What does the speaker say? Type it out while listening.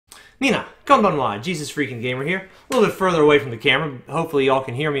Mina, konbanwa, JesusFreakinGamer here. A little bit further away from the camera. Hopefully y'all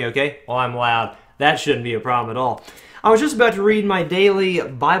can hear me okay. Well, I'm loud. That shouldn't be a problem at all. I was just about to read my daily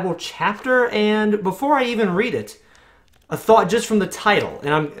Bible chapter, and before I even read it, a thought just from the title,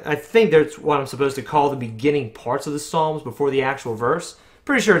 and I think that's what I'm supposed to call the beginning parts of the Psalms before the actual verse.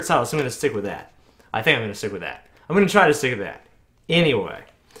 Pretty sure it's titled, so I'm going to stick with that. I think I'm going to stick with that. I'm going to try to stick with that. Anyway.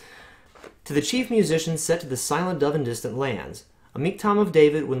 To the chief musician set to the silent dove in distant lands, a meek time of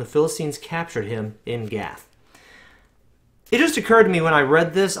David when the Philistines captured him in Gath. It just occurred to me when I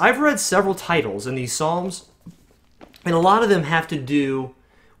read this, I've read several titles in these Psalms, and a lot of them have to do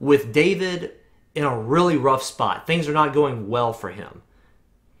with David in a really rough spot. Things are not going well for him.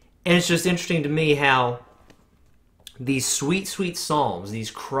 And it's just interesting to me how these sweet, sweet Psalms,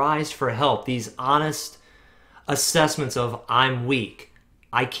 these cries for help, these honest assessments of, I'm weak,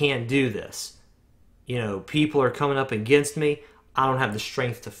 I can't do this. You know, people are coming up against me. I don't have the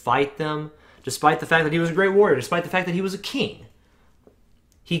strength to fight them. Despite the fact that he was a great warrior, despite the fact that he was a king.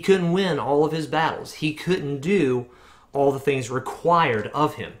 He couldn't win all of his battles. He couldn't do all the things required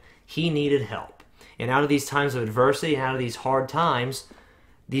of him. He needed help. And out of these times of adversity, and out of these hard times,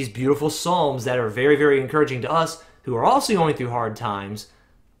 these beautiful Psalms that are very, very encouraging to us, who are also going through hard times,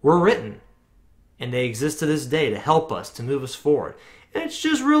 were written. And they exist to this day to help us, to move us forward. And it's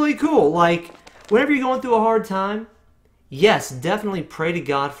just really cool. Like, whenever you're going through a hard time, yes, definitely pray to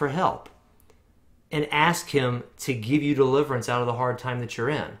God for help. And ask Him to give you deliverance out of the hard time that you're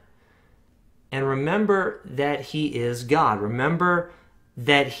in. And remember that He is God. Remember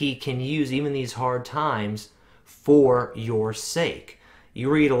that He can use even these hard times for your sake. You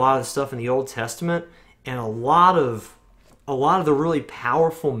read a lot of the stuff in the Old Testament, and a lot of the really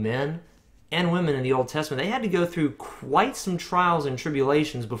powerful men and women in the Old Testament, they had to go through quite some trials and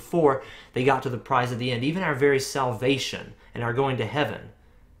tribulations before they got to the prize at the end. Even our very salvation and our going to heaven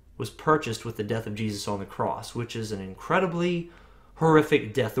was purchased with the death of Jesus on the cross, which is an incredibly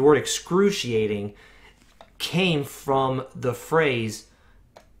horrific death. The word excruciating came from the phrase,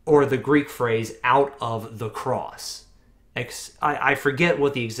 or the Greek phrase, out of the cross. I forget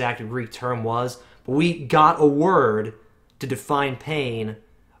what the exact Greek term was, but we got a word to define pain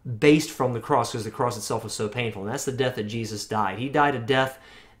based from the cross, because the cross itself was so painful. And that's the death that Jesus died. He died a death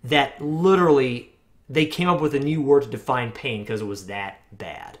that literally, they came up with a new word to define pain because it was that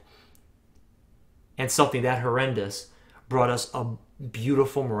bad. And something that horrendous brought us a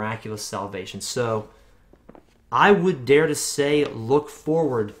beautiful, miraculous salvation. So I would dare to say, look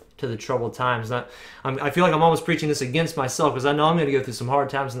forward to the troubled times. I feel like I'm almost preaching this against myself, because I know I'm going to go through some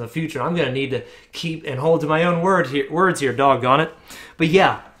hard times in the future. I'm going to need to keep and hold to my own words here, doggone it. But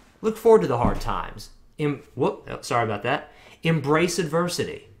yeah, look forward to the hard times. Sorry about that. Embrace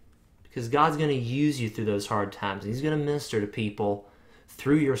adversity, because God's going to use you through those hard times. He's going to minister to people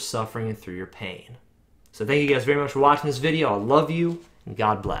through your suffering and through your pain. So thank you guys very much for watching this video. I love you, and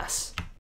God bless.